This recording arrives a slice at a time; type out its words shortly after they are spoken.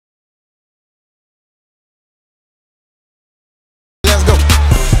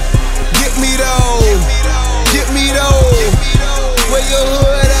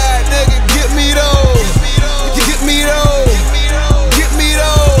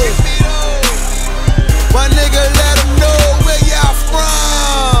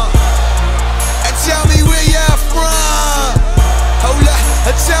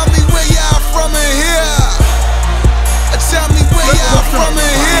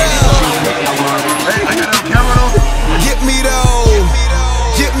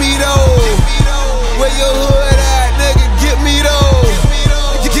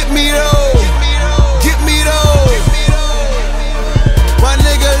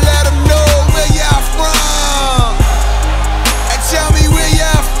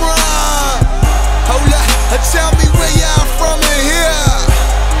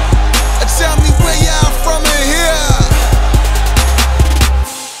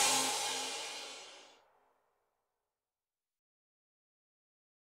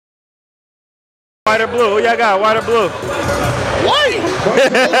white or blue? Who y'all got, white or blue? White!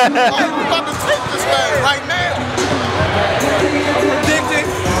 White, we about to take this thing right now. I'm predicting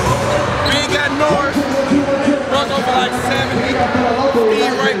we ain't got Norris. Run over like 70.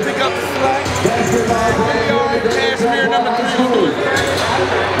 Steve Wright pick up the slack. Cashmere number 3.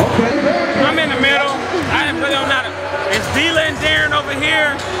 I'm in the middle. I didn't put on that. It's Dila and Darran over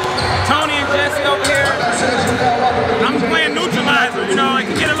here. Tony and Jesse over here. I'm playing neutralizer, you know, it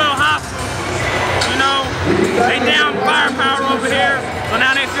can get a little hostile. You know, they down firepower over here, so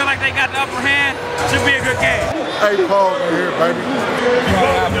now they feel like they got the upper hand. Should be a good game. Hey, Pogue in here, baby.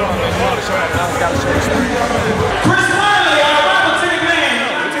 Chris Marley,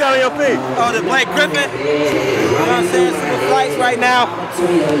 what you got on your feet? Oh, the Blake Griffin. You know what I'm saying? Super flights right now.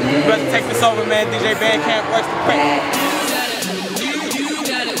 You better take this over, man. DJ BandCamp works the quick.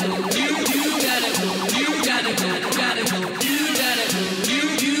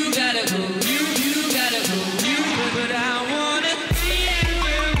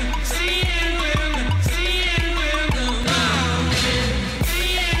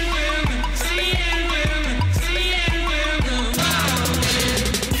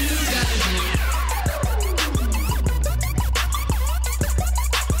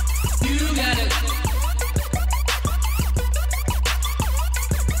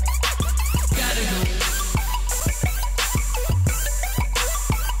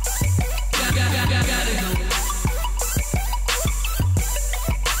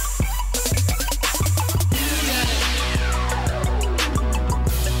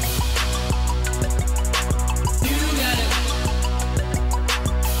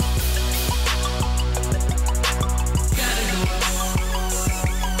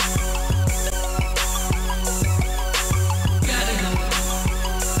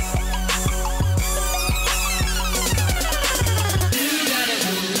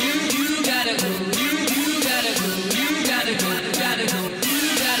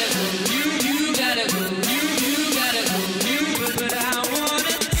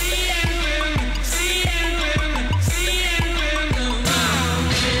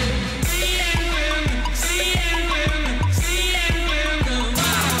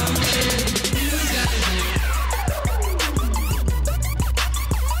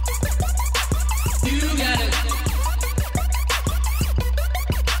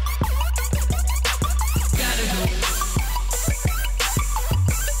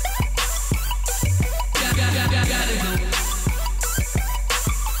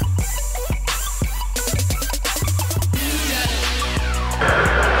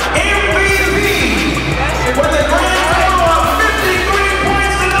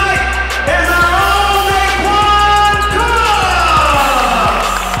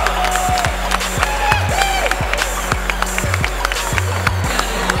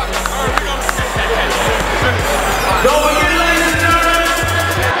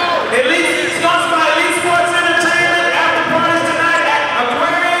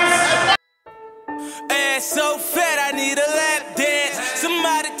 So fat, I need a lap dance.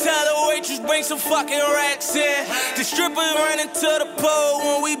 Somebody tell the waitress bring some fucking racks in. The strippers running to the pole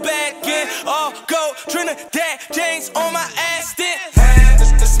when we back in. All go Trinidad James on my ass then. Hey,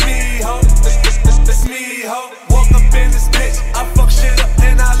 it's me, ho. It's me, ho. Walk up in this bitch, I fuck shit up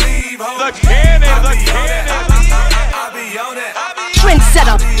and I leave, ho. The cannon, the cannon. I be on it. Trend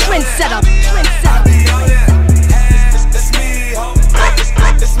setup, trend setup, trend setup. It's me, ho.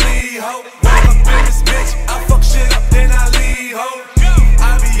 It's me, ho.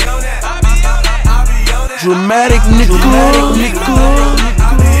 Dramatic nigga.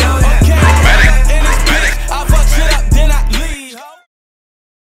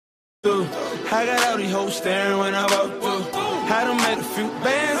 I got all these hoes staring when I walk through. Had to make a few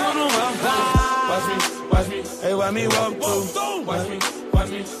bands on the walk. Watch me, hey, watch me walk through. Watch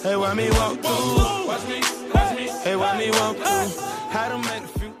me, hey, watch me walk through. Watch me, hey, watch me walk through. Had to make a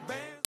few